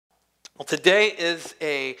Well, today is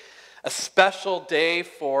a special day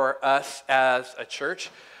for us as a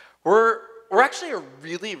church. We're actually a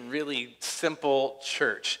really, really simple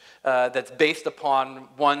church that's based upon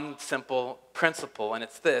one simple principle, and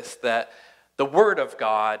it's this, that the Word of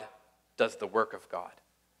God does the work of God.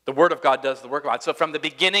 The Word of God does the work of God. So from the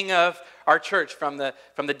beginning of our church, from the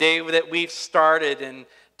day that we've started in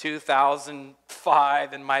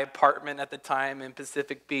 2005 in my apartment at the time in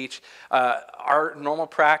Pacific Beach, our normal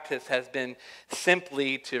practice has been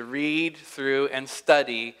simply to read through and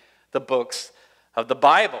study the books of the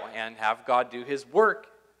Bible and have God do His work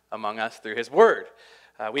among us through His Word.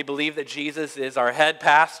 We believe that Jesus is our head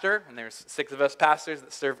pastor, and there's 6 of us pastors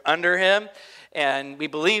that serve under Him, and we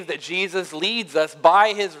believe that Jesus leads us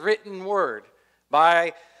by His written Word,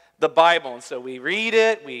 by the Bible. And so we read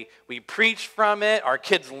it, we preach from it, our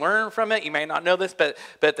kids learn from it. You may not know this, but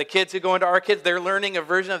the kids who go into our kids, they're learning a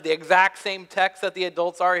version of the exact same text that the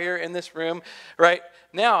adults are here in this room right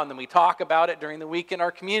now. And then we talk about it during the week in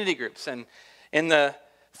our community groups. And in the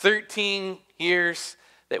 13 years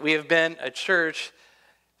that we have been a church,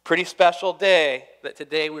 pretty special day that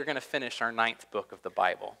today we're going to finish our 9th book of the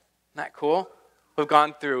Bible. Isn't that cool? We've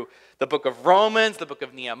gone through the book of Romans, the book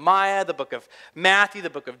of Nehemiah, the book of Matthew, the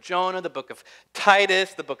book of Jonah, the book of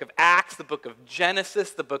Titus, the book of Acts, the book of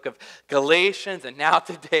Genesis, the book of Galatians, and now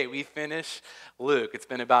today we finish Luke. It's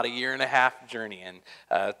been about a 1.5-year journey,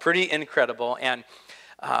 and pretty incredible. And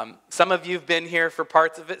some of you have been here for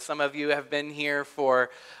parts of it. Some of you have been here for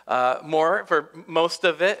most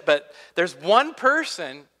of it. But there's one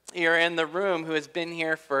person here in the room who has been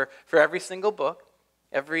here for every single book,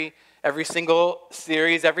 every single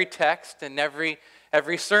series, every text, and every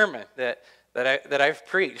sermon that I've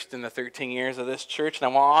preached in the 13 years of this church. And I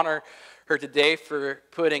want to honor her today for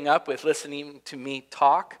putting up with listening to me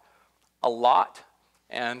talk a lot.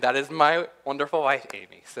 And that is my wonderful wife,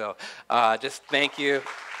 Amy. So just thank you.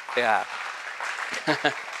 Yeah.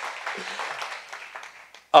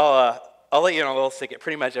 I'll let you know a little secret.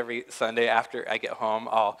 Pretty much every Sunday after I get home,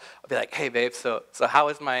 I'll be like, "Hey, babe, so how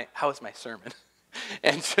was my sermon?"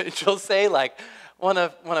 And she'll say like one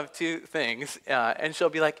of two things, and she'll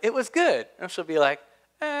be like, "It was good," and she'll be like,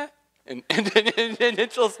 "Eh," and then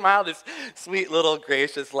she'll smile this sweet little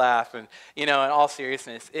gracious laugh. And in all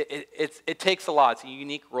seriousness, it takes a lot. It's a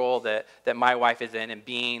unique role that my wife is in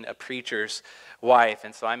being a preacher's wife.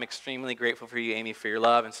 And so I'm extremely grateful for you, Amy, for your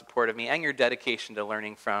love and support of me and your dedication to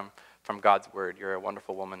learning from God's Word. You're a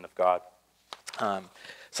wonderful woman of God.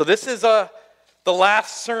 So this is the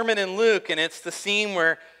last sermon in Luke, and it's the scene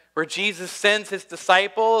where Jesus sends His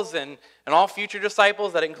disciples and all future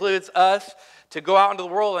disciples, that includes us, to go out into the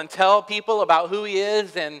world and tell people about who He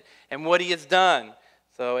is and what He has done.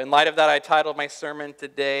 So in light of that, I titled my sermon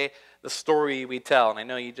today, "The Story We Tell." And I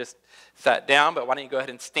know you just sat down, but why don't you go ahead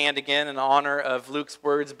and stand again in honor of Luke's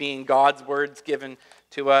words being God's words given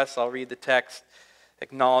to us. I'll read the text,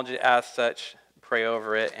 acknowledge it as such, pray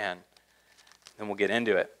over it, and then we'll get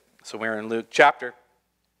into it. So we're in Luke chapter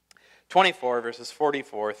 24, verses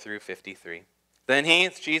 44 through 53. Then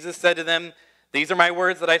Jesus said to them, "These are my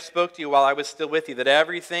words that I spoke to you while I was still with you, that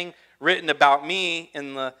everything written about me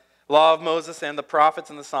in the law of Moses and the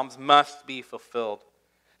prophets and the Psalms must be fulfilled."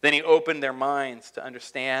 Then He opened their minds to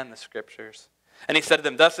understand the Scriptures. And He said to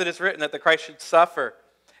them, "Thus it is written that the Christ should suffer,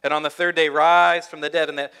 and on the 3rd day rise from the dead,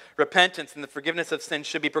 and that repentance and the forgiveness of sins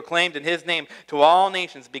should be proclaimed in His name to all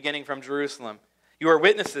nations, beginning from Jerusalem. You are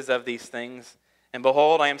witnesses of these things. And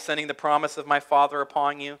behold, I am sending the promise of my Father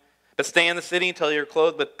upon you. But stay in the city until you are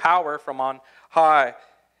clothed with power from on high."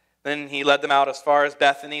 Then He led them out as far as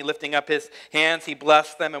Bethany. Lifting up His hands, He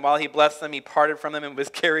blessed them. And while He blessed them, He parted from them and was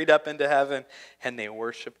carried up into heaven. And they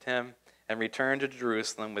worshipped Him and returned to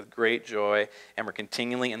Jerusalem with great joy and were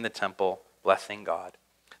continually in the temple, blessing God.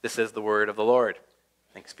 This is the word of the Lord.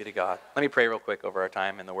 Thanks be to God. Let me pray real quick over our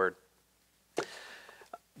time in the Word.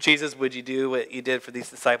 Jesus, would You do what You did for these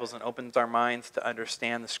disciples and open our minds to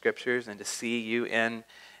understand the Scriptures and to see You in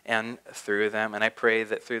and through them. And I pray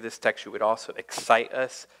that through this text You would also excite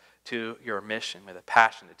us to Your mission with a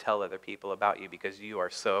passion to tell other people about You, because You are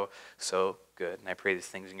so, so good. And I pray these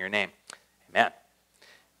things in Your name. Amen.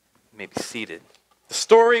 You may be seated. The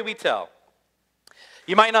story we tell.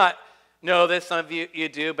 You might not know this, some of you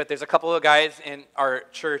do, but there's a couple of guys in our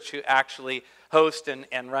church who actually host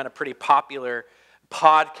and run a pretty popular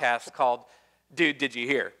podcast called Dude, Did You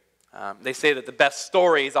Hear? They say that the best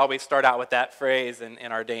stories always start out with that phrase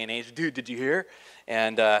in our day and age, "Dude, did you hear?"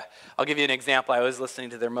 And I'll give you an example. I was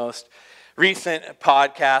listening to their most recent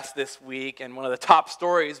podcast this week, and one of the top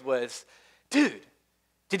stories was, "Dude,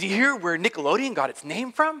 did you hear where Nickelodeon got its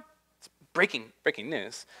name from?" It's breaking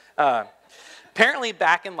news. Apparently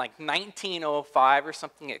back in like 1905 or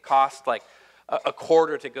something, it cost like a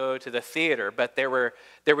quarter to go to the theater, but there were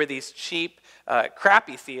these cheap,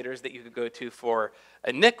 crappy theaters that you could go to for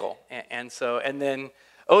a nickel, and then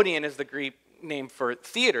Odeon is the Greek name for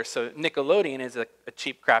theater, so Nickelodeon is a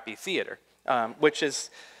cheap, crappy theater, which is,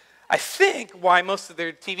 I think, why most of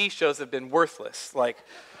their TV shows have been worthless, like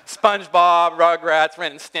SpongeBob, Rugrats,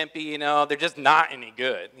 Ren and Stimpy. They're just not any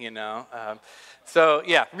good. So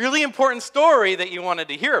yeah, really important story that you wanted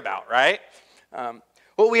to hear about, right?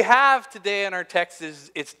 What we have today in our text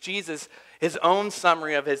is it's Jesus, his own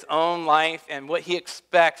summary of his own life and what he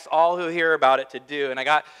expects all who hear about it to do. And I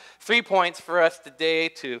got 3 points for us today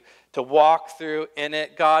to walk through in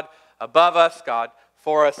it. God above us, God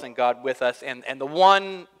for us, and God with us. And the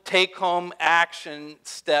one take-home action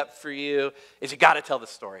step for you is you got to tell the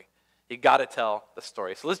story. You got to tell the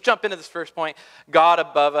story. So let's jump into this first point, God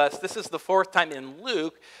above us. This is the 4th time in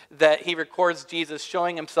Luke that he records Jesus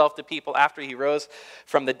showing himself to people after he rose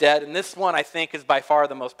from the dead. And this one, I think, is by far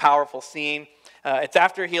the most powerful scene. It's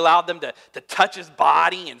after he allowed them to touch his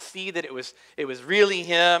body and see that it was really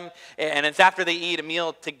him. And it's after they eat a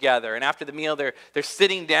meal together. And after the meal, they're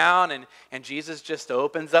sitting down, and Jesus just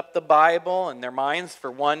opens up the Bible and their minds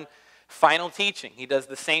for one final teaching. He does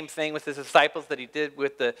the same thing with his disciples that he did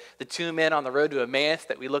with the 2 men on the road to Emmaus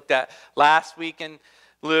that we looked at last week in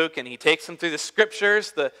Luke. And he takes them through the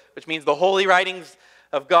scriptures, which means the holy writings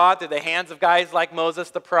of God, through the hands of guys like Moses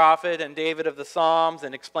the prophet and David of the Psalms,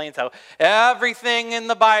 and explains how everything in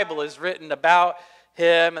the Bible is written about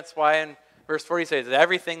him. That's why in verse 40 he says,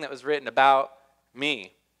 everything that was written about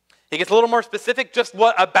me. He gets a little more specific, just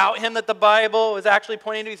what about him that the Bible is actually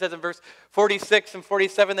pointing to. He says in verse 46 and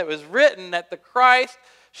 47 that it was written that the Christ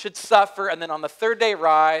should suffer and then on the 3rd day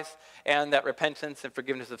rise, and that repentance and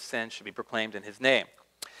forgiveness of sin should be proclaimed in his name.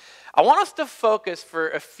 I want us to focus for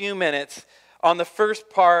a few minutes on the first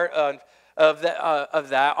part of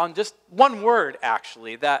that, on just one word,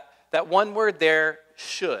 actually. That one word there,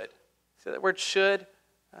 should. So that word should,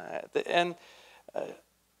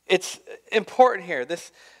 it's important here.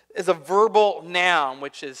 This is a verbal noun,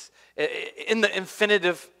 which is in the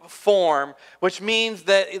infinitive form, which means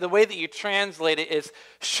that the way that you translate it is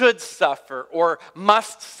should suffer, or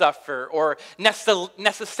must suffer, or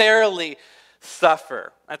necessarily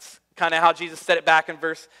suffer. That's kind of how Jesus said it back in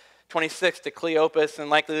verse 26 to Cleopas and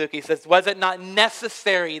likely Luke. He says, was it not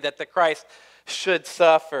necessary that the Christ should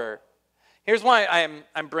suffer? Here's why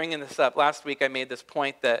I'm bringing this up. Last week I made this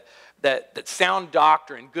point that sound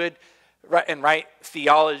doctrine, good and right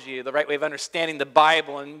theology, the right way of understanding the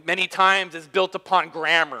Bible, and many times is built upon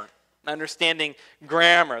grammar, understanding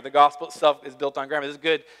grammar. The gospel itself is built on grammar. This is a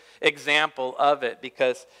good example of it,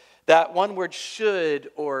 because that one word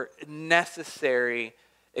should or necessary,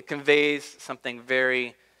 it conveys something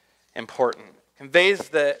very important. It conveys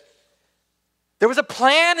that there was a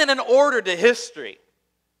plan and an order to history.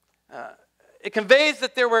 It conveys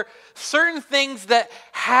that there were certain things that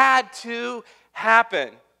had to happen.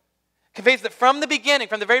 It conveys that from the beginning,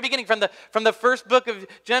 from the very beginning, from the first book of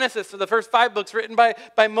Genesis to the first 5 books written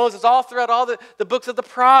by Moses, all throughout all the books of the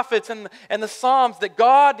prophets and the Psalms, that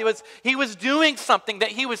God he was doing something, that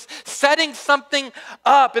he was setting something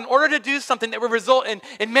up in order to do something that would result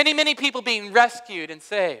in many, many people being rescued and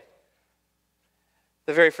saved.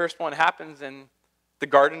 The very first one happens in the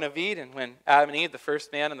Garden of Eden, when Adam and Eve, the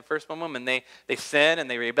first man and the first woman, they sin and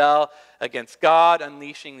they rebel against God,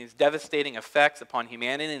 unleashing these devastating effects upon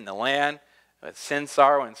humanity and the land with sin,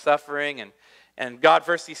 sorrow, and suffering. And God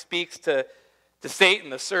first, he speaks to Satan,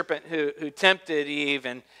 the serpent who tempted Eve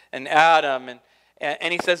and Adam.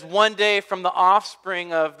 And he says, one day from the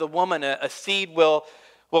offspring of the woman, a seed will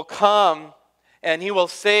come, and he will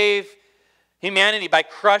save humanity by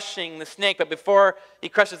crushing the snake. But before he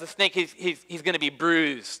crushes the snake, he's going to be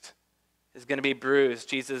bruised. He's going to be bruised.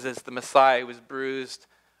 Jesus is the Messiah who was bruised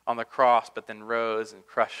on the cross, but then rose and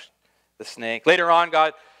crushed the snake. Later on,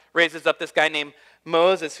 God raises up this guy named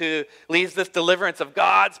Moses, who leads this deliverance of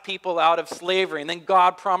God's people out of slavery. And then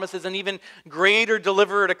God promises an even greater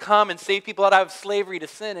deliverer to come and save people out of slavery to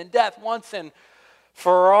sin and death once and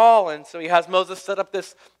for all. And so he has Moses set up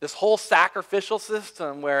this whole sacrificial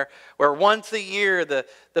system where once a year the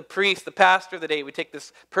priest, the pastor of the day, would take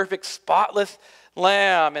this perfect spotless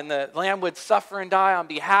lamb, and the lamb would suffer and die on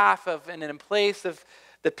behalf of and in place of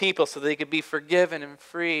the people so they could be forgiven and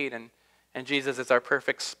freed. And Jesus is our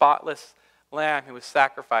perfect spotless lamb who was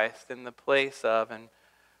sacrificed in the place of and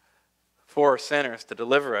for sinners to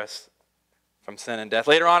deliver us from sin and death.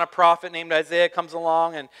 Later on, a prophet named Isaiah comes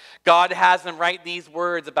along, and God has him write these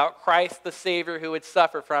words about Christ the Savior who would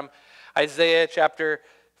suffer, from Isaiah chapter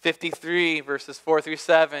 53, verses 4 through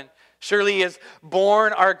 7. Surely he has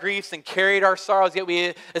borne our griefs and carried our sorrows, yet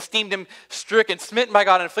we esteemed him stricken, smitten by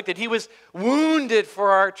God, and afflicted. He was wounded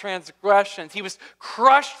for our transgressions. He was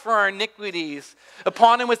crushed for our iniquities.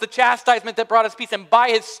 Upon him was the chastisement that brought us peace, and by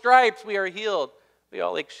his stripes we are healed. We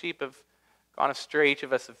all like sheep have gone astray. Each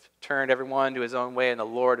of us have turned everyone to his own way, and the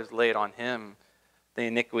Lord has laid on him the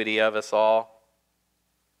iniquity of us all.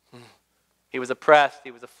 He was oppressed,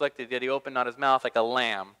 he was afflicted, yet he opened not his mouth. Like a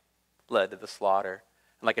lamb led to the slaughter,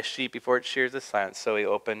 and like a sheep before it shears is silent, so he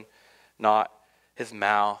opened not his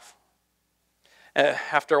mouth.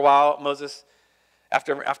 After a while,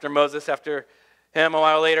 after him, a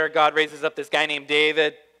while later, God raises up this guy named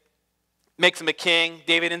David, makes him a king.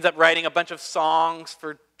 David ends up writing a bunch of songs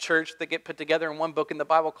for church that get put together in one book in the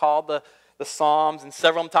Bible called the Psalms, and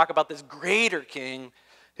several of them talk about this greater king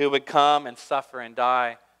who would come and suffer and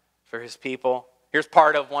die for his people. Here's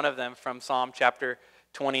part of one of them from Psalm chapter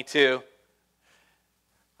 22.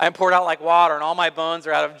 I am poured out like water, and all my bones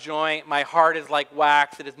are out of joint. My heart is like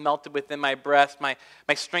wax, it is melted within my breast. My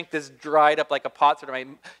strength is dried up like a potsherd. My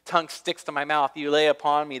tongue sticks to my mouth. You lay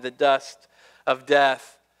upon me the dust of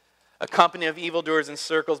death. A company of evildoers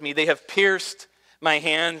encircles me. They have pierced my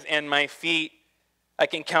hands and my feet. I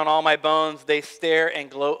can count all my bones. They stare and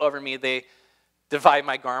gloat over me. They divide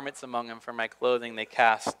my garments among them. For my clothing they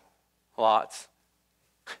cast lots.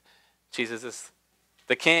 Jesus is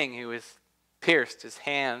the king who is pierced his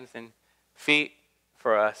hands and feet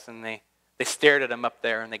for us, and they stared at him up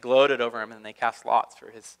there, and they gloated over him, and they cast lots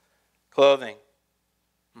for his clothing.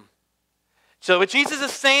 So what Jesus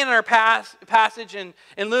is saying in our passage in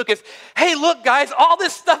Luke is, hey, look, guys, all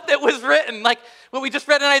this stuff that was written, like what we just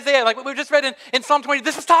read in Isaiah, like what we just read in Psalm 20,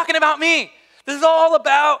 this is talking about me. This is all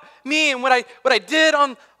about me and what I did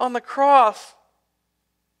on the cross.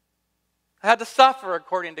 I had to suffer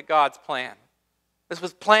according to God's plan. This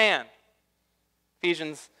was planned.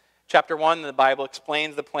 Ephesians chapter 1, the Bible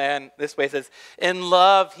explains the plan this way. It says, in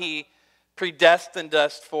love he predestined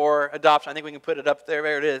us for adoption. I think we can put it up there.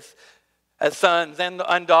 There it is. As sons and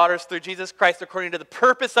daughters through Jesus Christ, according to the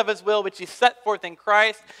purpose of his will, which he set forth in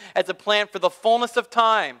Christ as a plan for the fullness of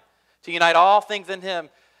time, to unite all things in him,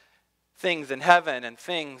 things in heaven and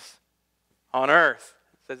things on earth.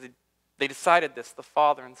 It says they decided this, the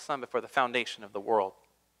Father and the Son, before the foundation of the world.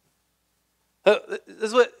 This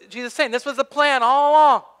is what Jesus is saying. This was the plan all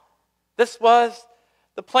along. This was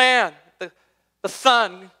the plan. The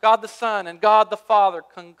Son, God the Son, and God the Father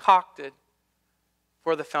concocted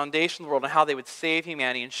for the foundation of the world and how they would save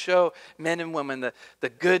humanity and show men and women the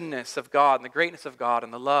goodness of God and the greatness of God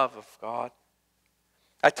and the love of God.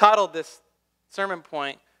 I titled this sermon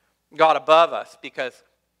point, God Above Us, because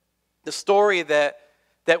the story that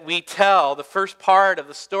we tell, the first part of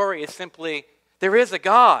the story is simply, there is a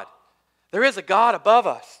God. There is a God above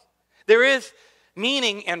us. There is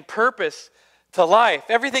meaning and purpose to life.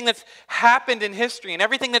 Everything that's happened in history and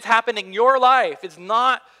everything that's happened in your life is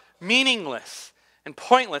not meaningless and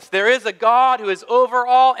pointless. There is a God who is over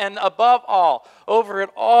all and above all, over it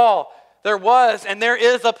all. There was and there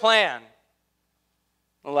is a plan.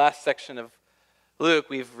 In the last section of Luke,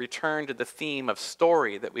 we've returned to the theme of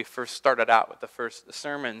story that we first started out with the first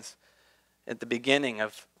sermons at the beginning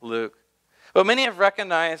of Luke. What many have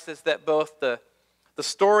recognized is that both the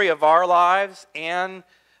story of our lives and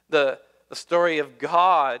the story of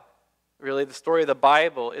God, really the story of the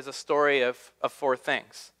Bible, is a story of four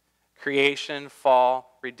things: creation,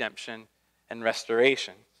 fall, redemption, and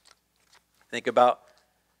restoration. Think about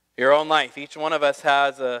your own life. Each one of us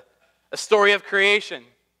has a story of creation.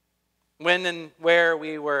 When and where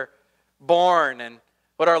we were born and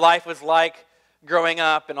what our life was like growing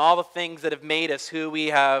up and all the things that have made us who we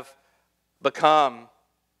have become.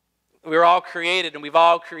 We were all created, and we've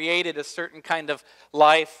all created a certain kind of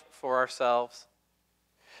life for ourselves.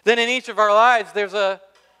 Then in each of our lives, there's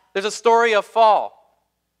a story of fall,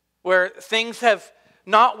 where things have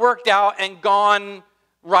not worked out and gone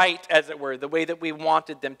right, as it were, the way that we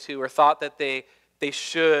wanted them to or thought that they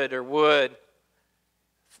should or would,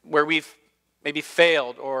 where we've maybe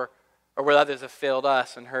failed or where others have failed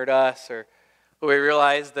us and hurt us, or where we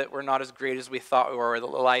realize that we're not as great as we thought we were, or that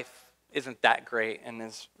life isn't that great and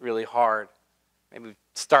is really hard. Maybe we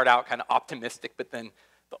start out kind of optimistic, but then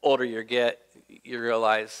the older you get, you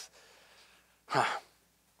realize,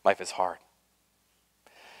 life is hard.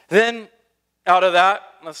 Then, out of that,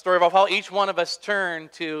 the story of Paul, each one of us turn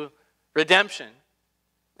to redemption.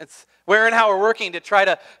 It's where and how we're working to try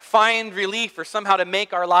to find relief or somehow to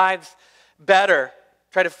make our lives better,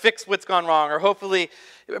 try to fix what's gone wrong, or hopefully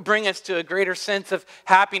bring us to a greater sense of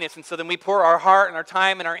happiness. And so then we pour our heart and our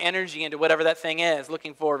time and our energy into whatever that thing is,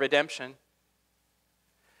 looking for redemption.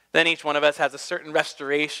 Then each one of us has a certain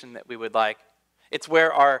restoration that we would like. It's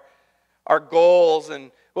where our goals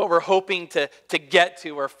and what we're hoping to get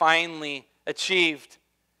to are finally achieved.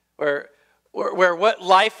 Where what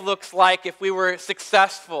life looks like if we were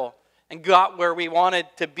successful and got where we wanted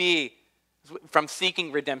to be from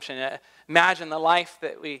seeking redemption. Imagine the life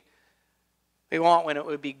that we want when it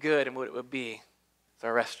would be good and what it would be. It's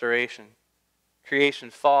our restoration. Creation,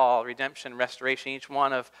 fall, redemption, restoration. Each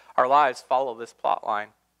one of our lives follow this plot line.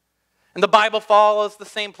 And the Bible follows the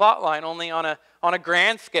same plot line, only on a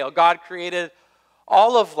grand scale. God created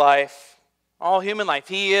all of life, all human life.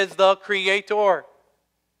 He is the creator.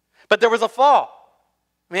 But there was a fall.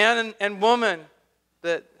 Man and woman,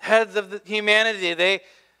 the heads of the humanity,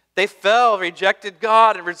 they fell, rejected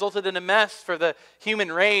God, and resulted in a mess for the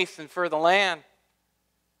human race and for the land.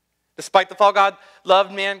 Despite the fall, God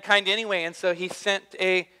loved mankind anyway, and so he sent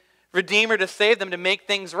a Redeemer to save them, to make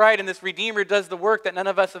things right. And this Redeemer does the work that none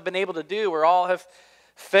of us have been able to do. We all have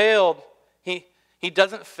failed. He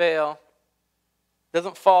doesn't fail,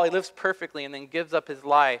 doesn't fall. He lives perfectly and then gives up his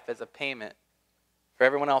life as a payment for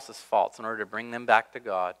everyone else's faults in order to bring them back to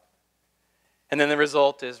God. And then the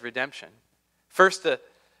result is redemption. First, the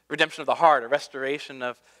redemption of the heart, a restoration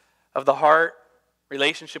of the heart,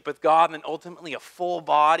 relationship with God, and then ultimately a full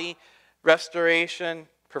body restoration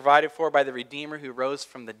provided for by the Redeemer who rose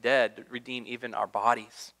from the dead to redeem even our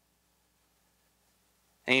bodies.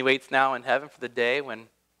 And he waits now in heaven for the day when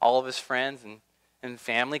all of his friends and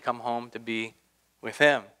family come home to be with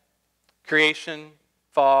him. Creation,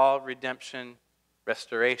 fall, redemption,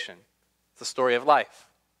 restoration. It's the story of life.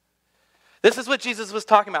 This is what Jesus was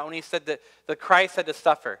talking about when he said that the Christ had to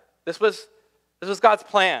suffer. This was God's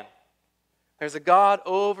plan. There's a God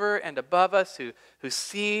over and above us who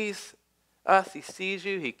sees us, he sees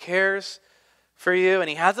you, he cares for you, and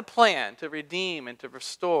he has a plan to redeem and to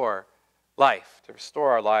restore life, to restore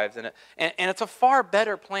our lives. And it's a far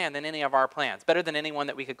better plan than any of our plans, better than anyone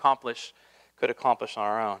that we could accomplish on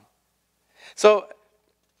our own. So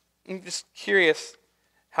I'm just curious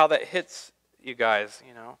how that hits you guys,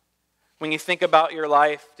 you know. When you think about your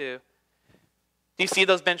life, do you see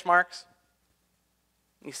those benchmarks?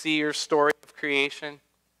 You see your story of creation,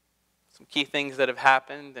 some key things that have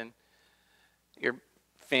happened, and your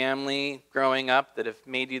family growing up that have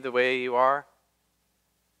made you the way you are.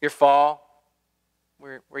 Your fall,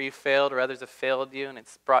 where you failed or others have failed you, and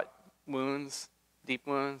it's brought wounds, deep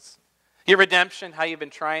wounds. Your redemption, how you've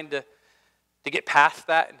been trying to get past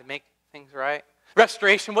that and to make things right.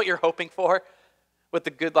 Restoration, what you're hoping for, what the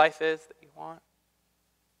good life is that you want.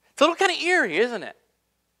 It's a little kind of eerie, isn't it,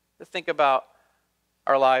 to think about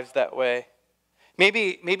our lives that way.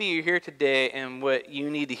 Maybe you're here today and what you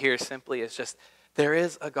need to hear simply is just, there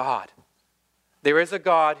is a God. There is a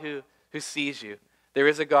God who sees you. There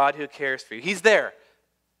is a God who cares for you. He's there,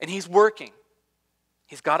 and he's working.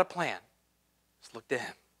 He's got a plan. Just look to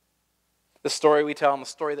him. The story we tell and the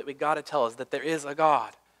story that we got to tell is that there is a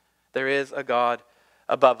God. There is a God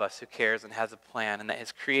above us who cares and has a plan, and that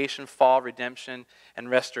his creation, fall, redemption, and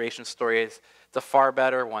restoration story is a far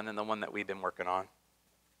better one than the one that we've been working on.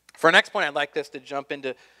 For our next point, I'd like us to jump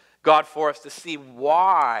into God for us to see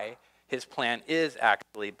why his plan is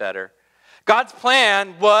actually better. God's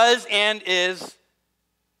plan was and is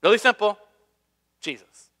really simple: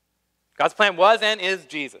 Jesus. God's plan was and is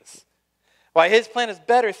Jesus. Why his plan is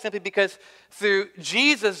better is simply because through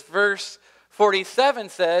Jesus, verse 47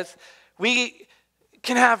 says, we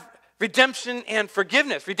can have redemption and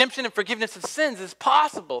forgiveness. Redemption and forgiveness of sins is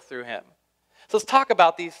possible through him. So let's talk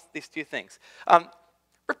about these two things.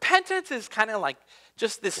 Repentance is kind of like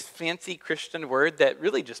just this fancy Christian word that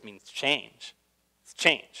really just means change. It's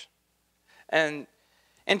change. And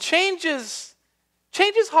change is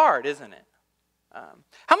hard, isn't it?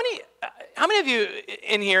 How many of you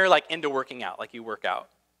in here like into working out, like you work out?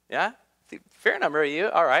 Yeah? See, fair number of you.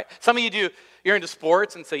 All right. Some of you you're into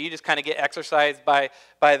sports, and so you just kind of get exercise by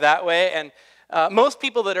that way. And most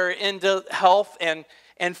people that are into health and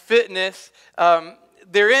fitness,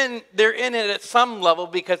 they're in it at some level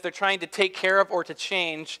because they're trying to take care of or to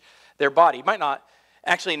change their body. You might not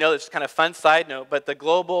actually know this, kind of fun side note, but the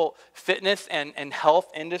global fitness and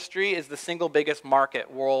health industry is the single biggest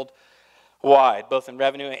market worldwide, both in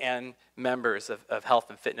revenue and members of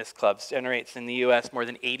health and fitness clubs. Generates in the U.S. more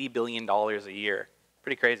than $80 billion a year.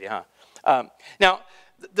 Pretty crazy, huh? Now,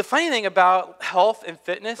 the funny thing about health and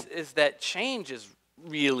fitness is that change is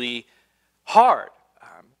really hard.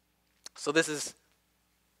 So this is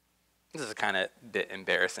kind of a bit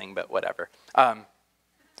embarrassing, but whatever.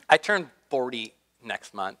 I turned 40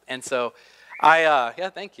 next month, and so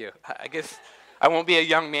thank you. I guess I won't be a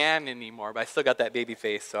young man anymore, but I still got that baby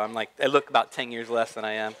face, so I'm like, I look about 10 years less than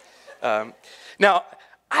I am. Now,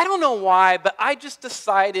 I don't know why, but I just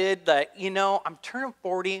decided that, I'm turning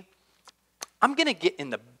 40. I'm going to get in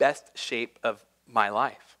the best shape of my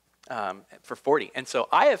life for 40. And so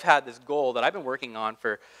I have had this goal that I've been working on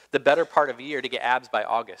for the better part of a year to get abs by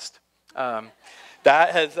August. That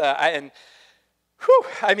has,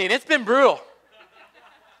 it's been brutal.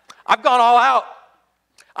 I've gone all out.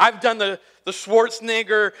 I've done the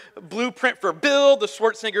Schwarzenegger blueprint for build, the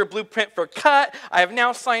Schwarzenegger blueprint for cut. I have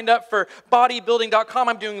now signed up for bodybuilding.com.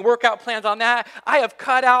 I'm doing workout plans on that. I have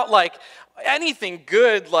cut out like anything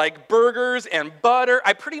good like burgers and butter.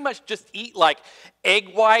 I pretty much just eat like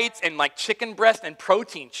egg whites and like chicken breast and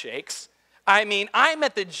protein shakes. I'm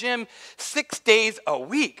at the gym 6 days a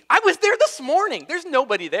week. I was there this morning. There's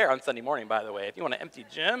nobody there on Sunday morning, by the way, if you want an empty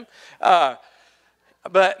gym.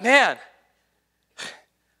 But man,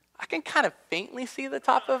 I can kind of faintly see the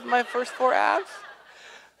top of my first 4 abs.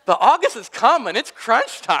 But August is coming. It's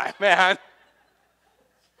crunch time, man.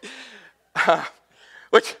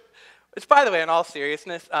 Which, by the way, in all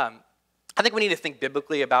seriousness, I think we need to think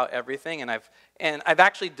biblically about everything. And I've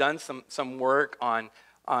actually done some work on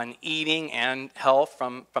eating and health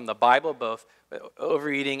from the Bible, both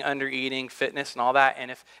overeating, undereating, fitness, and all that. And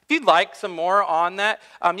if you'd like some more on that,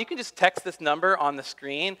 you can just text this number on the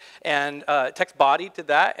screen and text body to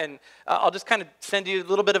that, and I'll just kind of send you a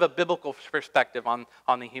little bit of a biblical perspective on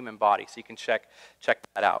the human body, so you can check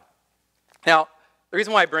that out. Now, the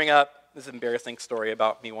reason why I bring up this embarrassing story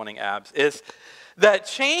about me wanting abs is that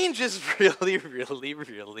change is really, really,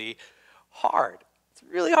 really hard. It's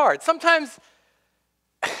really hard. Sometimes,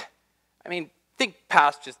 think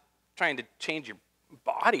past just trying to change your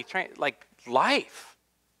body, life.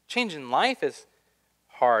 Changing life is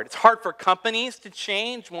hard. It's hard for companies to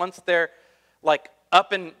change once they're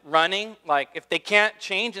up and running. If they can't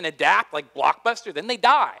change and adapt like Blockbuster, then they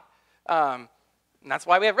die. And that's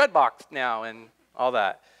why we have Redbox now and all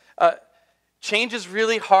that. Change is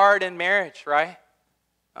really hard in marriage, right?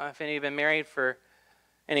 If any of you have been married for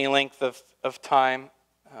any length of time,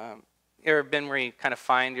 you ever been where you kind of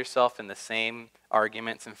find yourself in the same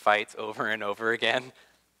arguments and fights over and over again?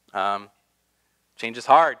 Change is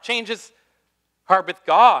hard. Change is hard with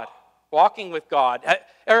God, walking with God.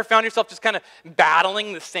 Ever found yourself just kind of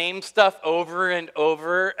battling the same stuff over and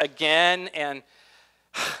over again, and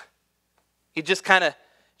you just kind of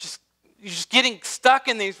you're just getting stuck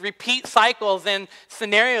in these repeat cycles and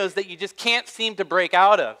scenarios that you just can't seem to break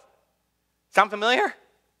out of? Sound familiar?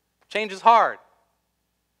 Change is hard.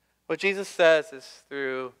 What Jesus says is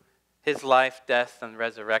through his life, death, and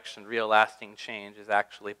resurrection, real lasting change is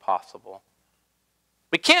actually possible.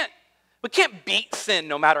 We can't beat sin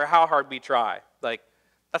no matter how hard we try.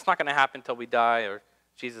 That's not going to happen until we die or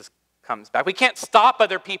Jesus comes back. We can't stop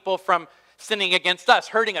other people from sinning against us,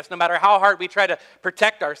 hurting us, no matter how hard we try to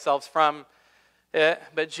protect ourselves from it.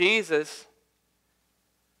 But Jesus,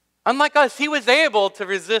 unlike us, he was able to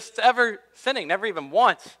resist ever sinning, never even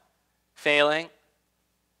once failing.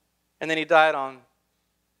 And then he died on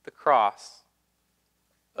the cross,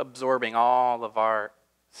 absorbing all of our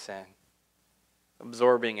sin,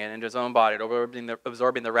 absorbing it into his own body,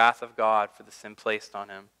 absorbing the wrath of God for the sin placed on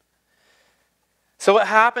him. So what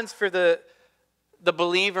happens for the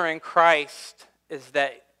believer in Christ is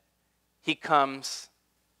that he comes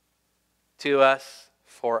to us,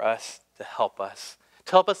 for us, to help us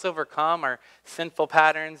overcome our sinful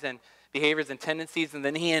patterns and behaviors and tendencies, and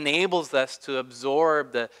then he enables us to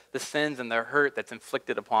absorb the sins and the hurt that's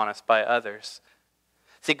inflicted upon us by others.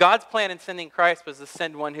 See, God's plan in sending Christ was to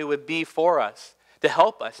send one who would be for us, to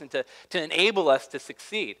help us, and to enable us to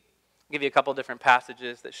succeed. I'll give you a couple different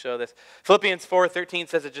passages that show this. Philippians 4:13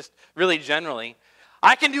 says it just really generally.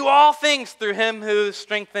 I can do all things through him who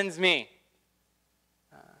strengthens me.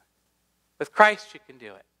 With Christ you can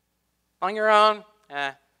do it. On your own,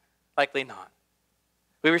 likely not.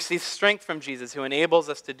 We receive strength from Jesus who enables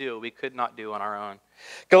us to do what we could not do on our own.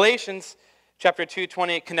 Galatians chapter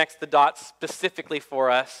 2:20 connects the dots specifically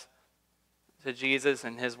for us to Jesus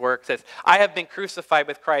and his work. It says, I have been crucified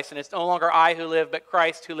with Christ, and it's no longer I who live, but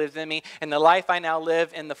Christ who lives in me. And the life I now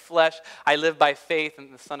live in the flesh, I live by faith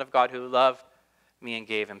in the Son of God who loved me and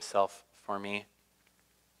gave himself for me.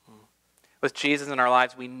 With Jesus in our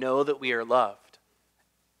lives, we know that we are loved.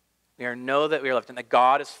 We know that we are loved, and that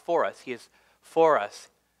God is for us. He is for us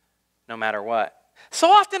no matter what.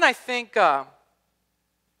 So often I think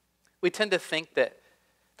we tend to think that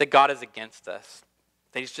God is against us,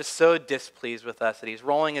 that he's just so displeased with us, that he's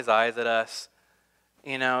rolling his eyes at us.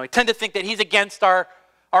 We tend to think that he's against our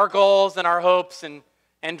goals and our hopes and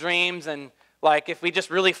dreams, and if we just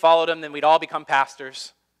really followed him, then we'd all become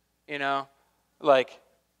pastors. I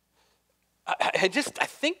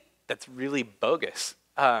think that's really bogus.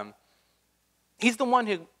 He's the one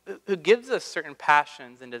who gives us certain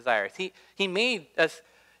passions and desires. He made us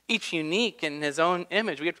each unique in his own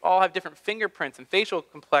image. We all have different fingerprints and facial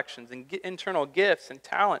complexions and internal gifts and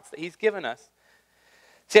talents that he's given us.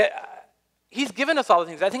 See, he's given us all the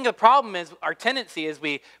things. I think the problem is our tendency is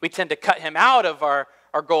we tend to cut him out of our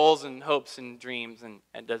goals and hopes and dreams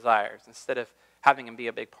and desires instead of having him be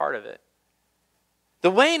a big part of it. The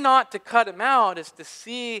way not to cut him out is to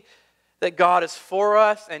see that God is for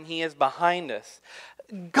us and he is behind us.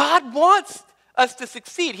 God wants us to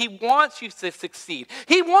succeed. He wants you to succeed.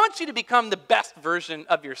 He wants you to become the best version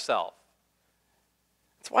of yourself.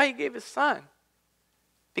 That's why he gave his son.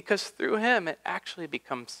 Because through him, it actually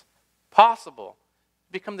becomes possible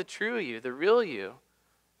to become the true you, the real you,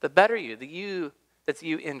 the better you, the you that's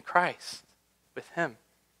you in Christ with him.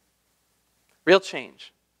 Real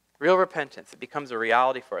change, real repentance. It becomes a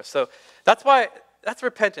reality for us. So that's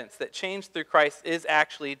repentance, that change through Christ is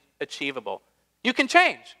actually achievable. You can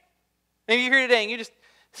change. Maybe you're here today and you just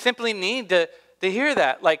simply need to hear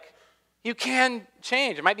that. Like, you can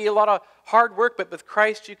change. It might be a lot of hard work, but with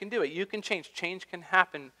Christ you can do it. You can change. Change can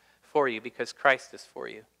happen for you because Christ is for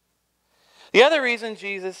you. The other reason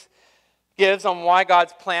Jesus gives on why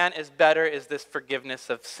God's plan is better is this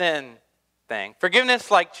forgiveness of sin thing.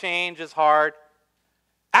 Forgiveness, like change, is hard.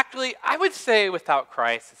 Actually, I would say without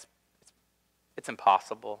Christ, it's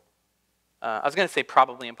impossible. I was going to say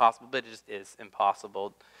probably impossible, but it just is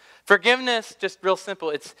impossible. Forgiveness, just real simple,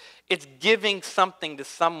 it's giving something to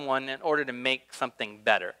someone in order to make something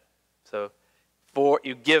better. So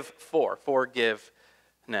forgiveness.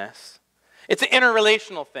 It's an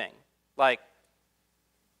interrelational thing. Like,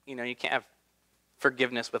 you can't have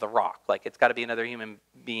forgiveness with a rock. Like, it's got to be another human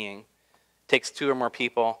being. It takes two or more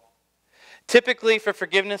people. Typically, for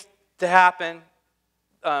forgiveness to happen,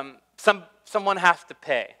 someone has to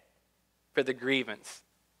pay for the grievance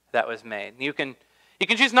that was made. You can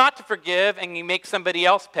choose not to forgive, and you make somebody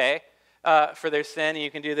else pay for their sin. And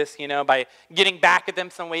you can do this, by getting back at them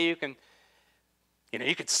some way. You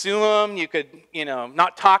could sue them. You could,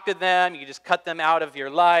 not talk to them. You could just cut them out of your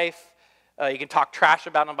life. You can talk trash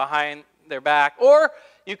about them behind their back, or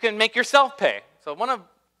you can make yourself pay. So one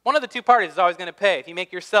of the two parties is always going to pay. If you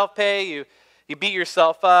make yourself pay, you beat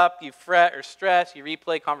yourself up, you fret or stress, you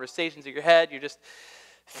replay conversations in your head, you're just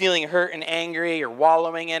feeling hurt and angry, you're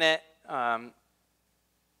wallowing in it.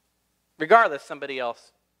 Regardless, someone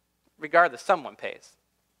pays.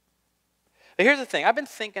 But here's the thing. I've been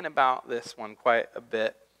thinking about this one quite a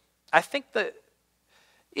bit. I think that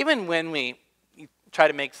even when you try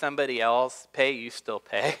to make somebody else pay, you still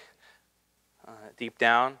pay deep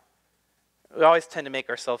down. We always tend to make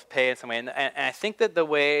ourselves pay in some way. And I think that the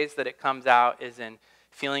ways that it comes out is in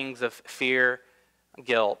feelings of fear,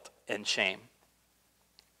 guilt, and shame.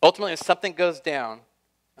 Ultimately, if something goes down,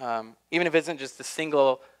 even if it isn't just a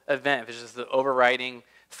single event, if it's just the overriding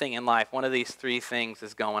thing in life, one of these three things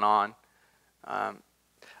is going on.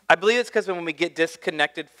 I believe it's because when we get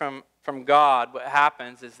disconnected from God, what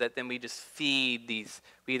happens is that then we just we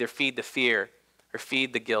either feed the fear, or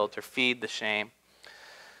feed the guilt, or feed the shame.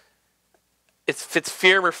 It's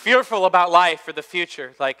fear. We're fearful about life for the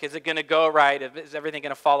future. Like, is it going to go right? Is everything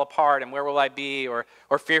going to fall apart? And where will I be? Or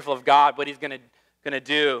fearful of God, what he's going to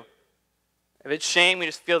do. If it's shame, we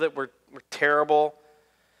just feel that we're terrible,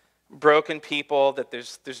 broken people, that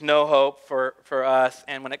there's no hope for us.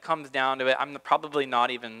 And when it comes down to it, I'm probably not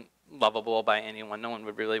even lovable by anyone. No one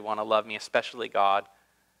would really want to love me, especially God.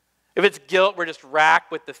 If it's guilt, we're just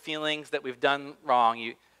racked with the feelings that we've done wrong.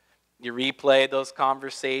 You replay those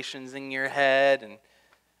conversations in your head, and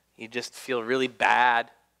you just feel really bad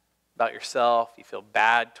about yourself. You feel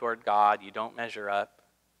bad toward God. You don't measure up.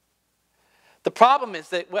 The problem is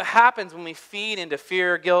that what happens when we feed into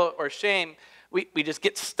fear, guilt, or shame, we just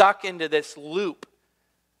get stuck into this loop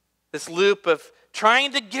of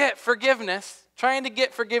trying to get forgiveness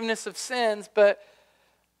of sins, but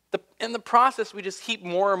in the process, we just heap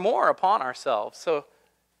more and more upon ourselves. So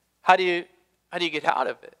how do you get out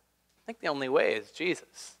of it? I think the only way is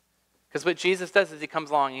Jesus. Because what Jesus does is he comes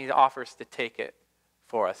along and he offers to take it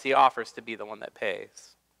for us. He offers to be the one that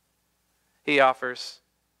pays. He offers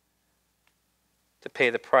to pay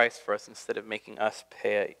the price for us instead of making us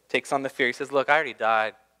pay it. He takes on the fear. He says, look, I already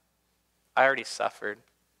died. I already suffered.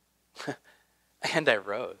 And I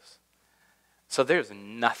rose. So there's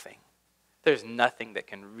nothing that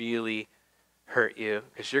can really hurt you,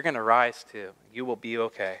 because you're going to rise too. You will be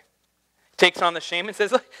okay. Takes on the shame and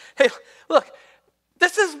says, hey, look,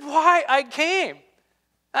 this is why I came.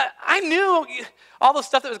 I knew all the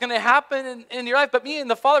stuff that was going to happen in your life, but me and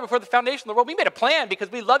the Father, before the foundation of the world, we made a plan because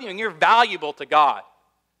we love you and you're valuable to God.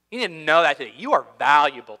 You need to know that today. You are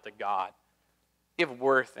valuable to God. You have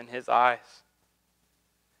worth in his eyes.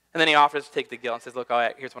 And then he offers to take the guilt and says, look, all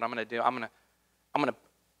right, here's what I'm going to do. I'm going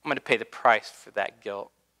to pay the price for that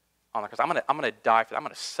guilt on the cross. I'm going to die for that. I'm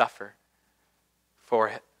going to suffer for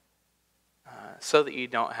it so that you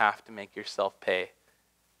don't have to make yourself pay.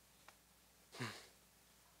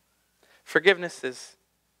 Forgiveness is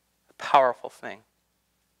a powerful thing.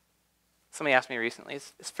 Somebody asked me recently,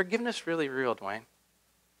 is forgiveness really real, Dwayne?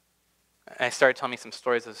 And I started telling me some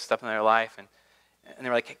stories of stuff in their life, and they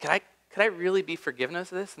were like, hey, could I really be forgiven of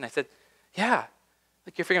this? And I said, yeah,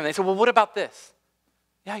 like you're forgiven. They said, well, what about this?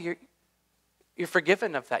 Yeah, you're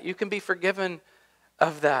forgiven of that. You can be forgiven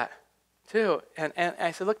of that too. And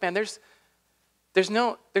I said, look, man, there's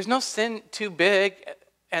no sin too big,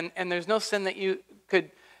 and there's no sin that you could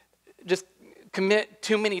just commit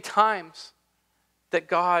too many times that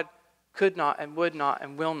God could not and would not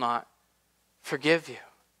and will not forgive you.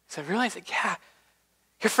 So I realized that, yeah,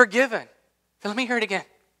 you're forgiven. So let me hear it again.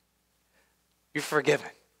 You're forgiven.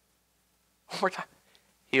 One more time.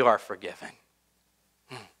 You are forgiven.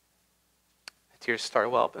 The tears start to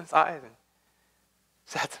well up in his eyes. And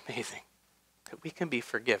so that's amazing that we can be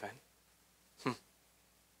forgiven.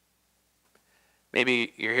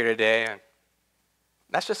 Maybe you're here today and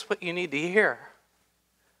that's just what you need to hear.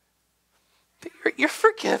 You're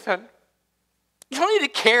forgiven. You don't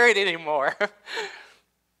need to carry it anymore.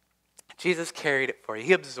 Jesus carried it for you.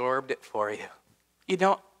 He absorbed it for you. You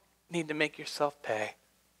don't need to make yourself pay.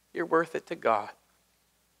 You're worth it to God.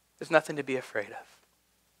 There's nothing to be afraid of.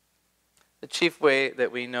 The chief way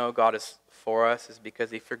that we know God is for us is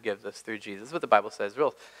because he forgives us through Jesus. That's what the Bible says.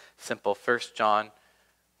 Real simple. 1 John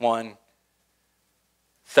 1,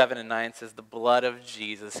 7 and 9 says, the blood of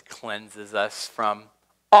Jesus cleanses us from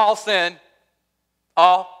all sin.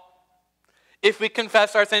 All. If we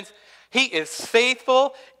confess our sins, he is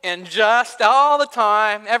faithful and just all the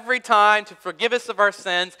time, every time, to forgive us of our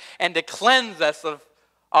sins and to cleanse us of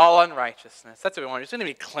all unrighteousness. That's what we want. We're going to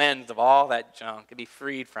be cleansed of all that junk and be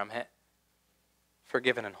freed from it.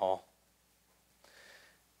 Forgiven and whole.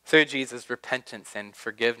 Through Jesus, repentance and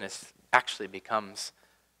forgiveness actually becomes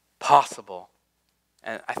possible.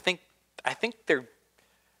 And I think they're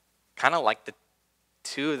kind of like the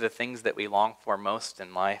two of the things that we long for most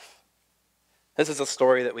in life. This is a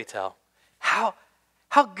story that we tell. How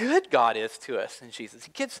good God is to us in Jesus.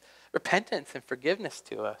 He gives repentance and forgiveness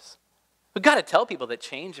to us. We've got to tell people that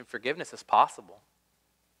change and forgiveness is possible.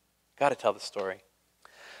 Got to tell the story.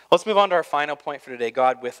 Let's move on to our final point for today,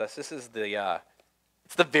 God with us. This is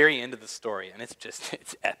it's the very end of the story, and it's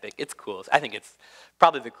epic. It's cool. I think it's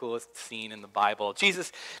probably the coolest scene in the Bible.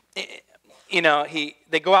 Jesus,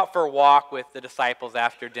 they go out for a walk with the disciples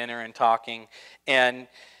after dinner and talking, and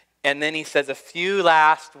then he says a few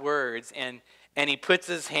last words, and he puts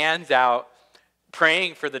his hands out,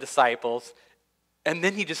 praying for the disciples, and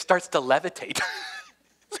then he just starts to levitate.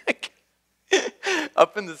 Like,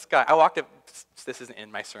 up in the sky. I walked up, this isn't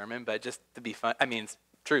in my sermon, but just to be fun, it's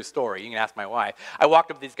true story. You can ask my wife. I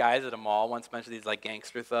walked up to these guys at a mall once, a bunch of these like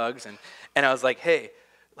gangster thugs, and I was like, hey,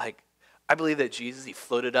 like, I believe that Jesus, he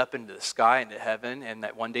floated up into the sky, into heaven, and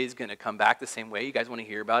that one day he's going to come back the same way. You guys want to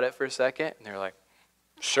hear about it for a second? And they're like,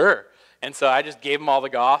 sure. And so I just gave them all the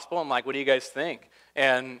gospel. I'm like, what do you guys think?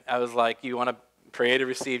 And I was like, you want to pray to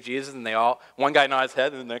receive Jesus? And one guy nodded his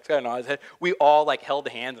head, and the next guy nodded his head. We all like held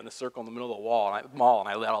hands in a circle in the middle of the mall, and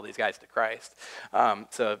I led all these guys to Christ.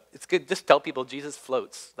 So it's good. Just tell people Jesus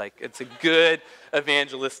floats. Like, it's a good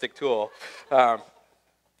evangelistic tool. So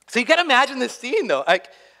you got to imagine this scene, though. Like,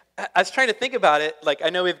 I was trying to think about it. Like, I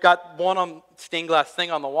know we've got one on stained glass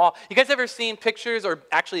thing on the wall. You guys ever seen pictures or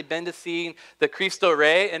actually been to see the Cristo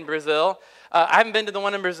Rei in Brazil? I haven't been to the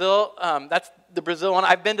one in Brazil. That's the Brazil one.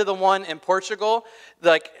 I've been to the one in Portugal.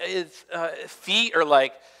 Like, its feet are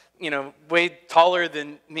like, way taller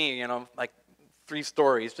than me, like 3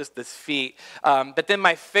 stories, just this feet. But then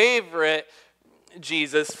my favorite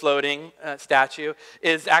Jesus floating statue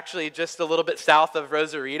is actually just a little bit south of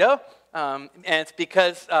Rosarito. And it's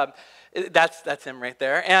because that's him right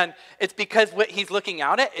there. And it's because what he's looking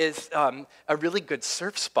out at is a really good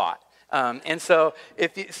surf spot. And so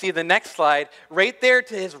if you see the next slide, right there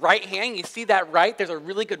to his right hand, you see that right? There's a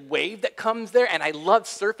really good wave that comes there. And I love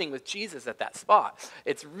surfing with Jesus at that spot.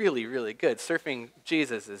 It's really, really good. Surfing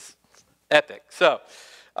Jesus is epic. So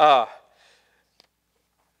you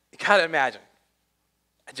got to imagine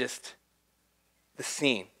the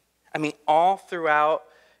scene. All throughout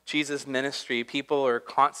Jesus' ministry, people are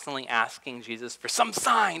constantly asking Jesus for some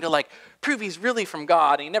sign to like prove he's really from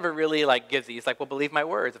God, and he never really like gives it. He's like, well, believe my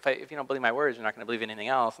words. If you don't believe my words, you're not going to believe anything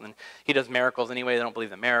else. And then he does miracles anyway. They don't believe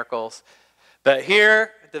the miracles. But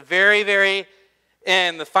here, at the very, very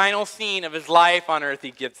end, the final scene of his life on earth,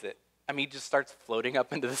 he gets it. I mean, he just starts floating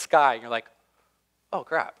up into the sky. And you're like, oh,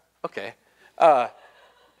 crap, okay.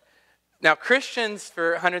 Now, Christians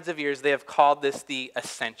for hundreds of years, they have called this the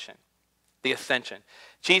ascension. The ascension.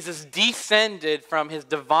 Jesus descended from his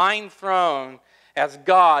divine throne as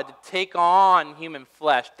God to take on human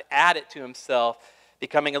flesh, to add it to himself,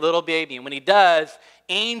 becoming a little baby. And when he does,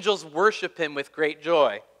 angels worship him with great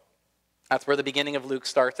joy. That's where the beginning of Luke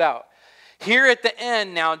starts out. Here at the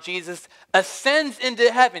end now, Jesus ascends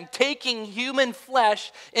into heaven, taking human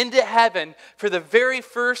flesh into heaven for the very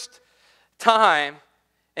first time.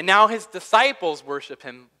 And now his disciples worship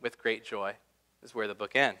him with great joy, is where the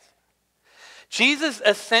book ends. Jesus'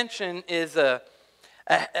 ascension is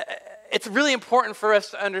it's really important for us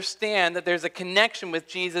to understand that there's a connection with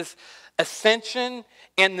Jesus' ascension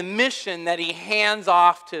and the mission that he hands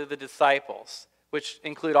off to the disciples, which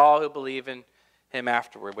include all who believe in him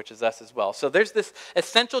afterward, which is us as well. So there's this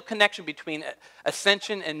essential connection between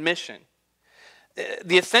ascension and mission.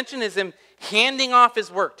 The ascension is him handing off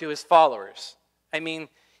his work to his followers. I mean,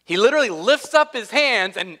 he literally lifts up his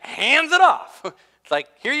hands and hands it off. It's like,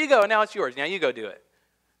 here you go, now it's yours. Now you go do it.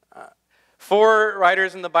 4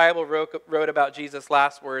 writers in the Bible wrote about Jesus'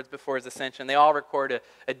 last words before his ascension. They all record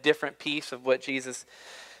a different piece of what Jesus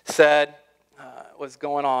said was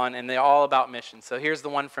going on, and they're all about mission. So here's the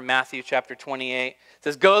one from Matthew chapter 28. It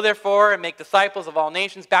says, "Go therefore and make disciples of all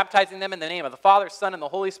nations, baptizing them in the name of the Father, Son, and the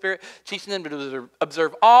Holy Spirit, teaching them to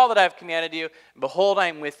observe all that I have commanded you. And behold, I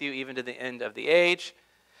am with you even to the end of the age."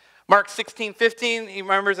 Mark 16:15, he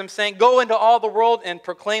remembers him saying, "Go into all the world and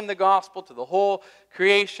proclaim the gospel to the whole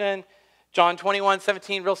creation." John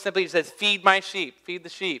 21:17, real simply, he says, "Feed my sheep, feed the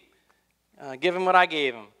sheep. Give them what I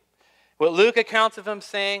gave them." What Luke accounts of him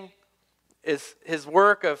saying is his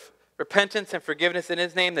work of repentance and forgiveness in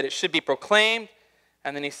his name, that it should be proclaimed.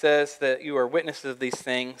 And then he says that you are witnesses of these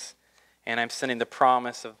things, and I'm sending the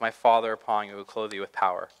promise of my Father upon you, who will clothe you with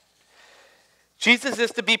power. Jesus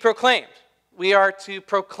is to be proclaimed. We are to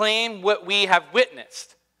proclaim what we have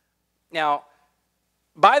witnessed. Now,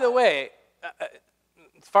 by the way,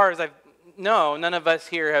 as far as I know, none of us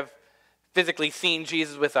here have physically seen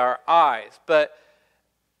Jesus with our eyes, but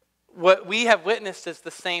what we have witnessed is the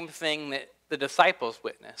same thing that the disciples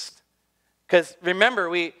witnessed. Because remember,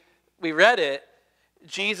 we read it,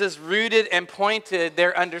 Jesus rooted and pointed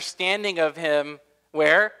their understanding of him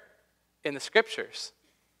where? In the Scriptures.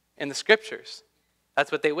 In the Scriptures.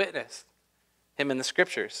 That's what they witnessed. Him in the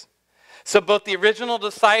Scriptures. So both the original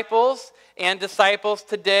disciples and disciples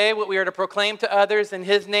today, what we are to proclaim to others in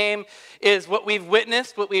his name is what we've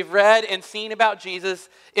witnessed, what we've read and seen about Jesus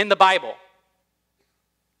in the Bible.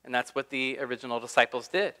 And that's what the original disciples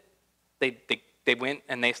did. They went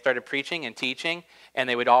and they started preaching and teaching, and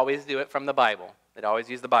they would always do it from the Bible. They'd always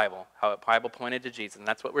use the Bible, how the Bible pointed to Jesus. And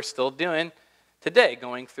that's what we're still doing today,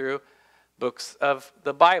 going through books of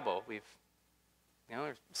the Bible.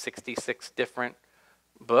 There's 66 different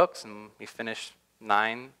books, and we finished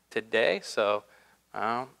 9 today. So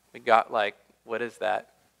we got what is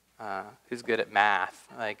that? Who's good at math?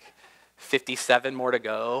 57 more to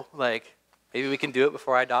go. Maybe we can do it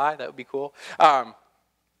before I die. That would be cool.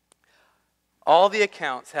 All the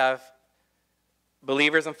accounts have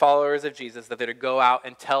believers and followers of Jesus that they're to go out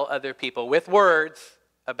and tell other people with words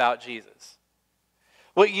about Jesus.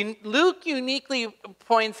 What Luke uniquely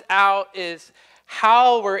points out is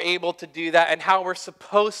how we're able to do that and how we're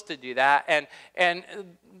supposed to do that. And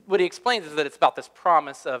what he explains is that it's about this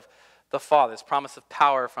promise of the Father, this promise of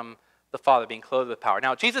power from the Father, being clothed with power.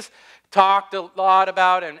 Now, Jesus talked a lot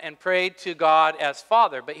about and prayed to God as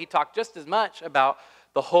Father, but he talked just as much about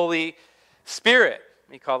the Holy Spirit.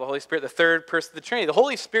 We call the Holy Spirit the third person of the Trinity. The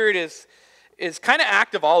Holy Spirit is kind of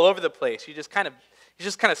active all over the place. He's just kind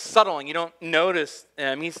of subtle, and you don't notice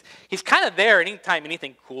him. He's kind of there anytime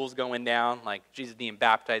anything cool's going down, like Jesus being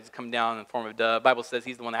baptized, come down in the form of a dove. The Bible says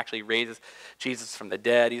he's the one that actually raises Jesus from the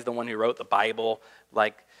dead. He's the one who wrote the Bible.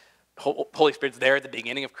 Holy Spirit's there at the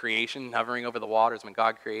beginning of creation, hovering over the waters when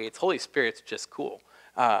God creates. Holy Spirit's just cool.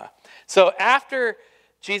 So after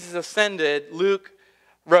Jesus ascended, Luke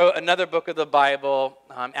wrote another book of the Bible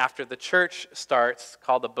after the church starts,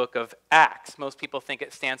 called the book of Acts. Most people think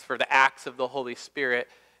it stands for the acts of the Holy Spirit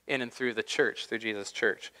in and through the church, through Jesus'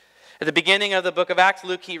 church. At the beginning of the book of Acts,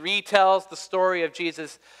 Luke, he retells the story of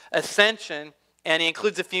Jesus' ascension, and he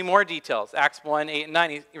includes a few more details. Acts 1, 8, and 9,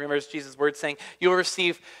 he remembers Jesus' words saying, "You will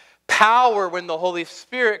receive power when the Holy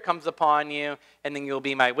Spirit comes upon you, and then you'll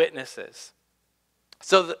be my witnesses."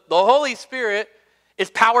 So the Holy Spirit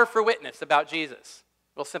is power for witness about Jesus.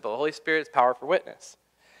 Real simple. The Holy Spirit is power for witness.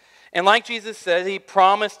 And like Jesus said, he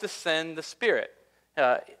promised to send the Spirit.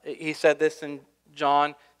 He said this in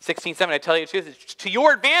John 16:7. I tell you the truth, it's to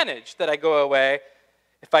your advantage that I go away.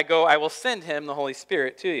 If I go, I will send him, the Holy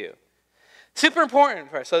Spirit, to you. Super important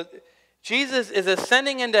for us. So Jesus is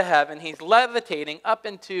ascending into heaven. He's levitating up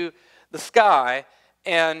into the sky.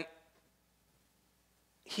 And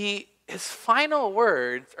his final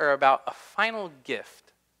words are about a final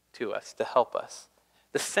gift to us to help us.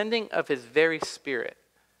 The sending of his very Spirit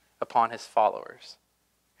upon his followers.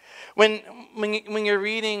 When you're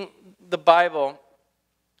reading the Bible,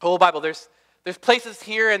 the whole Bible, there's places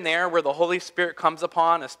here and there where the Holy Spirit comes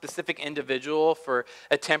upon a specific individual for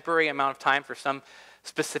a temporary amount of time for some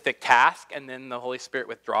specific task, and then the Holy Spirit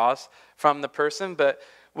withdraws from the person. But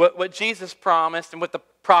what Jesus promised and what the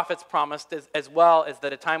prophets promised as well is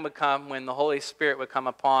that a time would come when the Holy Spirit would come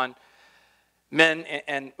upon men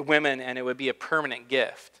and women, and it would be a permanent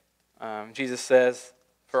gift. Jesus says,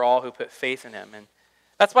 for all who put faith in him. And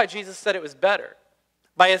that's why Jesus said it was better.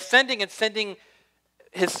 By ascending and sending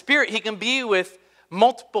his Spirit, he can be with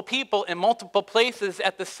multiple people in multiple places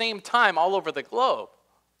at the same time all over the globe.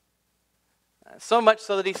 So much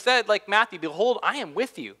so that he said, like Matthew, behold, I am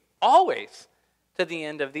with you always to the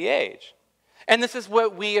end of the age. And this is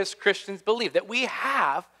what we as Christians believe, that we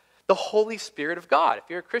have the Holy Spirit of God. If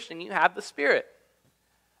you're a Christian, you have the Spirit.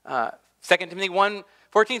 2 Timothy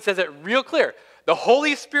 1:14 says it real clear. The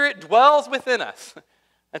Holy Spirit dwells within us.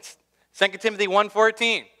 That's 2 Timothy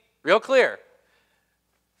 1:14. Real clear.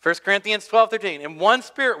 1 Corinthians 12:13. In one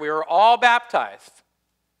Spirit we were all baptized.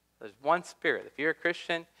 There's one Spirit. If you're a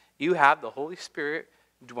Christian, you have the Holy Spirit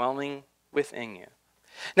dwelling within you.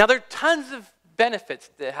 Now there are tons of benefits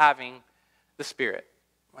to having the Spirit.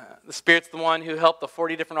 The Spirit's the one who helped the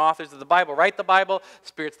 40 different authors of the Bible write the Bible. The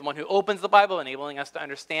Spirit's the one who opens the Bible, enabling us to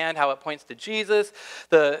understand how it points to Jesus.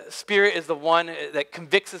 The Spirit is the one that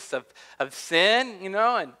convicts us of sin,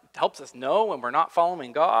 and helps us know when we're not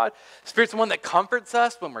following God. The Spirit's the one that comforts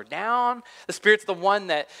us when we're down. The Spirit's the one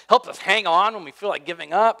that helps us hang on when we feel like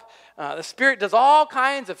giving up. The Spirit does all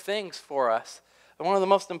kinds of things for us. And one of the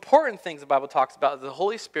most important things the Bible talks about is the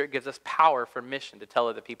Holy Spirit gives us power for mission to tell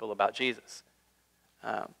other people about Jesus.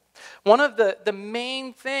 One of the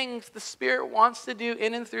main things the Spirit wants to do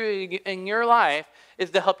in and through in your life is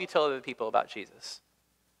to help you tell other people about Jesus.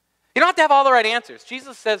 You don't have to have all the right answers.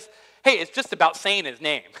 Jesus says, hey, it's just about saying his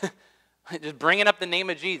name. Just bringing up the name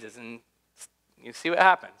of Jesus and you see what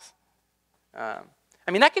happens.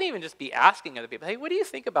 That can even just be asking other people, hey, what do you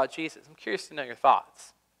think about Jesus? I'm curious to know your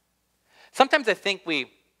thoughts. Sometimes I think we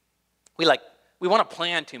want to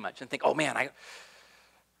plan too much and think, oh man, I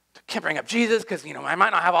can't bring up Jesus because, I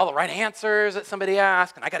might not have all the right answers that somebody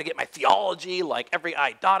asked, and I got to get my theology, like every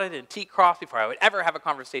I dotted and T crossed before I would ever have a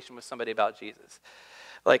conversation with somebody about Jesus.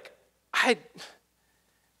 I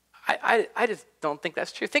just don't think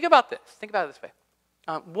that's true. Think about this. Think about it this way.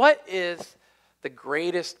 What is the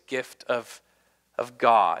greatest gift of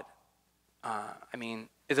God?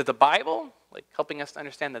 Is it the Bible? Like helping us to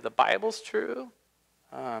understand that the Bible's true?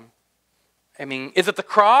 Is it the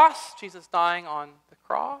cross? Jesus dying on the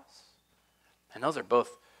cross? And those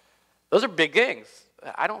are big things.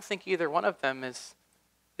 I don't think either one of them is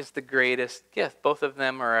the greatest gift. Both of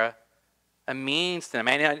them are a means to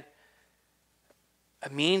a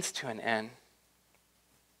means to an end.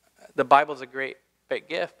 The Bible's a great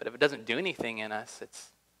gift, but if it doesn't do anything in us,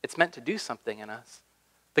 it's meant to do something in us.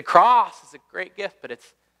 The cross is a great gift, but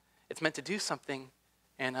it's meant to do something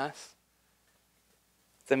in us.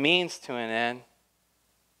 It's a means to an end.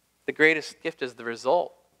 The greatest gift is the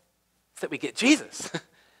result. It's that we get Jesus.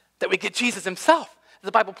 That we get Jesus himself.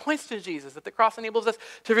 The Bible points to Jesus, that the cross enables us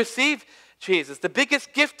to receive Jesus. The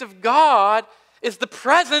biggest gift of God is the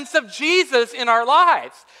presence of Jesus in our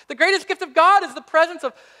lives. The greatest gift of God is the presence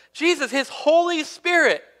of Jesus, his Holy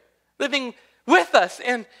Spirit, living with us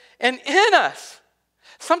and in us.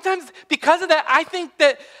 Sometimes because of that, I think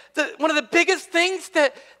that one of the biggest things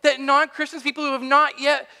that non-Christians, people who have not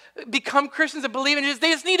yet become Christians and believe in Jesus,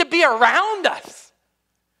 they just need to be around us.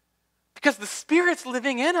 Because the Spirit's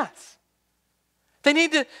living in us. They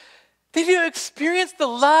need to experience the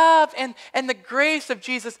love and the grace of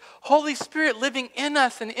Jesus, Holy Spirit living in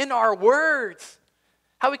us and in our words.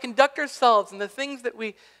 How we conduct ourselves and the things that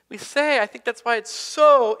we say. I think that's why it's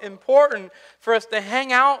so important for us to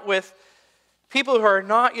hang out with people who are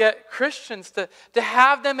not yet Christians, to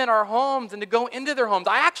have them in our homes and to go into their homes.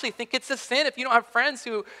 I actually think it's a sin if you don't have friends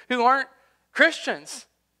who aren't Christians.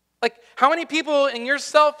 Like, how many people in your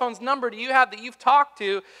cell phone's number do you have that you've talked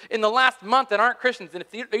to in the last month that aren't Christians? And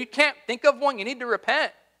if you can't think of one, you need to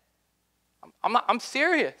repent. I'm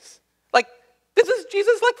serious. Like, this is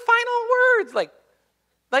Jesus' final words. Like,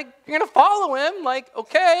 like, you're going to follow him. Like,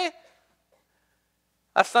 okay.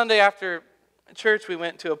 Last Sunday after church, we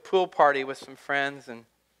went to a pool party with some friends, and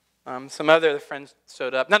some other friends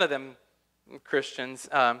showed up. None of them Christians.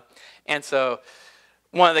 And so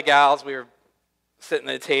one of the gals, we were sitting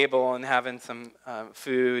at a table and having some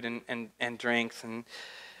food and drinks, and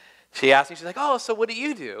she asked me, she's like, oh, so what do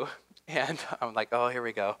you do? And I'm like, oh, here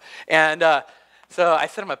we go. And so I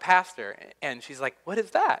said, I'm a pastor. And she's like, what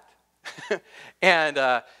is that? And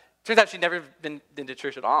turns out she'd never been to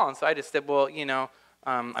church at all. And so I just said, well,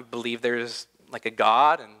 I believe there's like a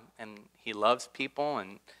God, and he loves people,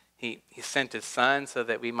 and he sent his son so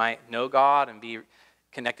that we might know God and be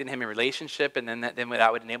connected to him in relationship, and then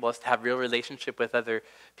that would enable us to have real relationship with other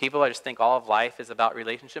people. I just think all of life is about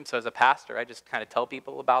relationships. So as a pastor, I just kind of tell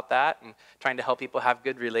people about that and trying to help people have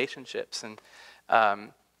good relationships. And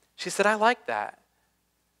she said, I like that.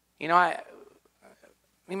 Me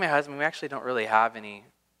and my husband, we actually don't really have any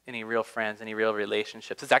real friends, any real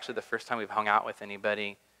relationships. It's actually the first time we've hung out with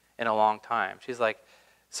anybody in a long time. She's like,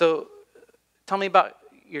 so tell me about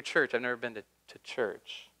your church. I've never been to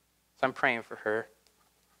church. So I'm praying for her.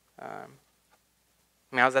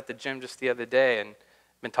 I was at the gym just the other day and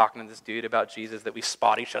been talking to this dude about Jesus that we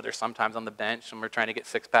spot each other sometimes on the bench when we're trying to get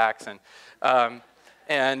six packs. And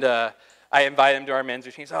I invite him to our men's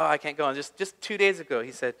routine. Oh, I can't go. And just 2 days ago,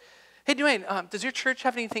 he said, hey, Dwayne, does your church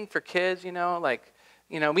have anything for kids? Me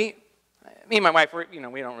and my wife, we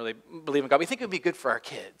don't really believe in God. We think it would be good for our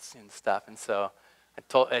kids and stuff. And so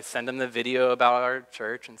I send him the video about our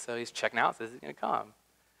church, and so he's checking out, says he's going to come.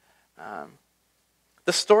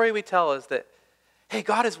 The story we tell is that, hey,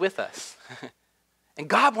 God is with us. And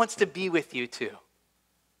God wants to be with you too.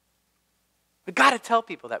 We've got to tell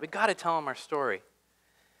people that. We've got to tell them our story.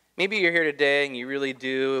 Maybe you're here today and you really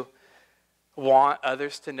do want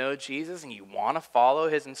others to know Jesus and you want to follow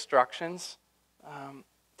his instructions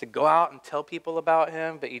to go out and tell people about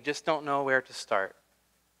him, but you just don't know where to start.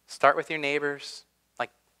 Start with your neighbors. Like,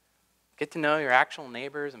 get to know your actual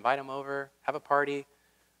neighbors, invite them over, have a party.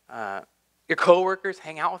 Your coworkers,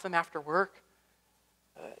 hang out with them after work.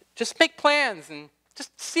 Just make plans and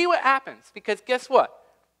just see what happens. Because guess what?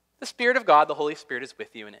 The Spirit of God, the Holy Spirit, is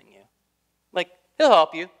with you and in you. Like, he'll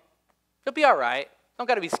help you. You'll be all right. Don't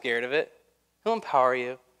got to be scared of it. He'll empower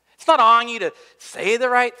you. It's not on you to say the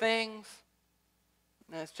right things.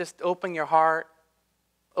 It's just open your heart,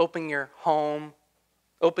 open your home,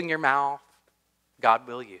 open your mouth. God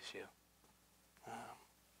will use you.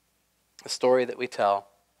 The story that we tell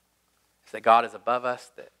is that God is above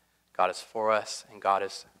us, that God is for us, and God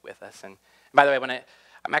is with us. And by the way,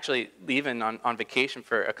 I'm actually leaving on vacation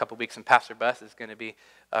for a couple weeks, and Pastor Bus is going to be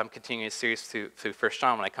continuing a series through 1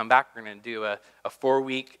 John. When I come back, we're going to do a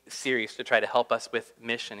 4-week series to try to help us with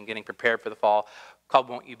mission and getting prepared for the fall called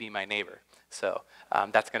Won't You Be My Neighbor? So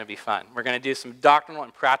that's going to be fun. We're going to do some doctrinal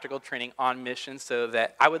and practical training on mission so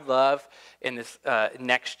that I would love in this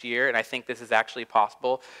next year, and I think this is actually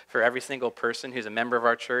possible for every single person who's a member of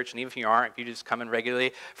our church, and even if you aren't, if you just come in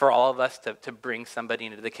regularly, for all of us to bring somebody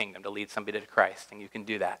into the kingdom, to lead somebody to Christ, and you can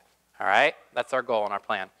do that. All right? That's our goal and our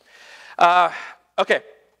plan. Okay.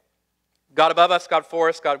 God above us, God for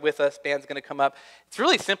us, God with us. Band's going to come up. It's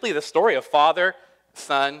really simply the story of Father,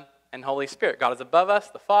 Son, and Holy Spirit. God is above us,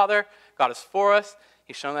 the Father. God is for us.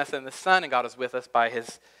 He's shown us in the Son, and God is with us by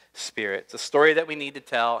his Spirit. It's a story that we need to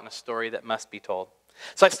tell and a story that must be told.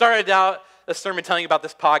 So I started out the sermon telling you about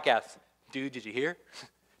this podcast. Dude, did you hear?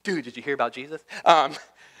 Dude, did you hear about Jesus? And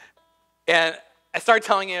I started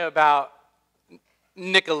telling you about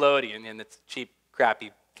Nickelodeon and its cheap,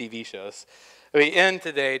 crappy TV shows. We end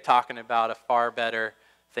today talking about a far better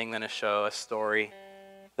thing than a show, a story.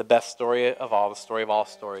 The best story of all, the story of all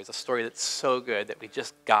stories. A story that's so good that we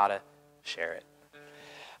just gotta share it.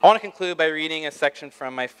 I want to conclude by reading a section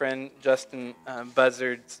from my friend Justin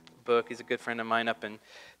Buzzard's book. He's a good friend of mine up in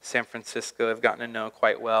San Francisco. I've gotten to know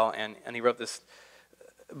quite well. And he wrote this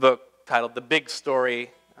book titled The Big Story.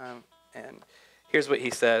 And here's what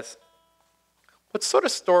he says. What sort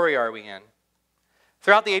of story are we in?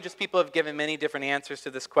 Throughout the ages, people have given many different answers to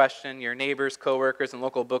this question. Your neighbors, coworkers, and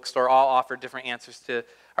local bookstore all offer different answers to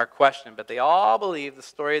our question, but they all believe the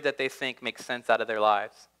story that they think makes sense out of their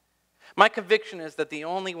lives. My conviction is that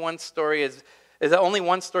only one story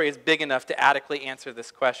is big enough to adequately answer this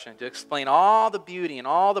question, to explain all the beauty and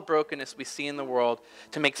all the brokenness we see in the world,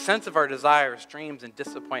 to make sense of our desires, dreams, and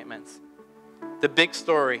disappointments. The big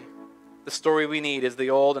story, the story we need, is the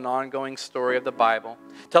old and ongoing story of the Bible.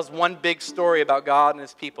 It tells one big story about God and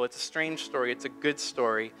his people. It's a strange story. It's a good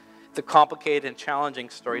story. It's a complicated and challenging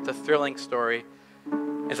story. It's a thrilling story.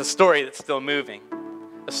 It's a story that's still moving.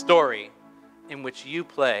 A story in which you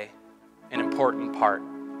play an important part.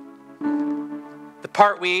 The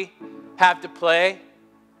part we have to play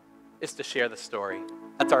is to share the story.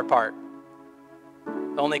 That's our part.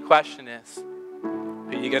 The only question is, who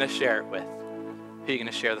are you going to share it with? Who are you going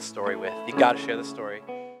to share the story with? You got to share the story.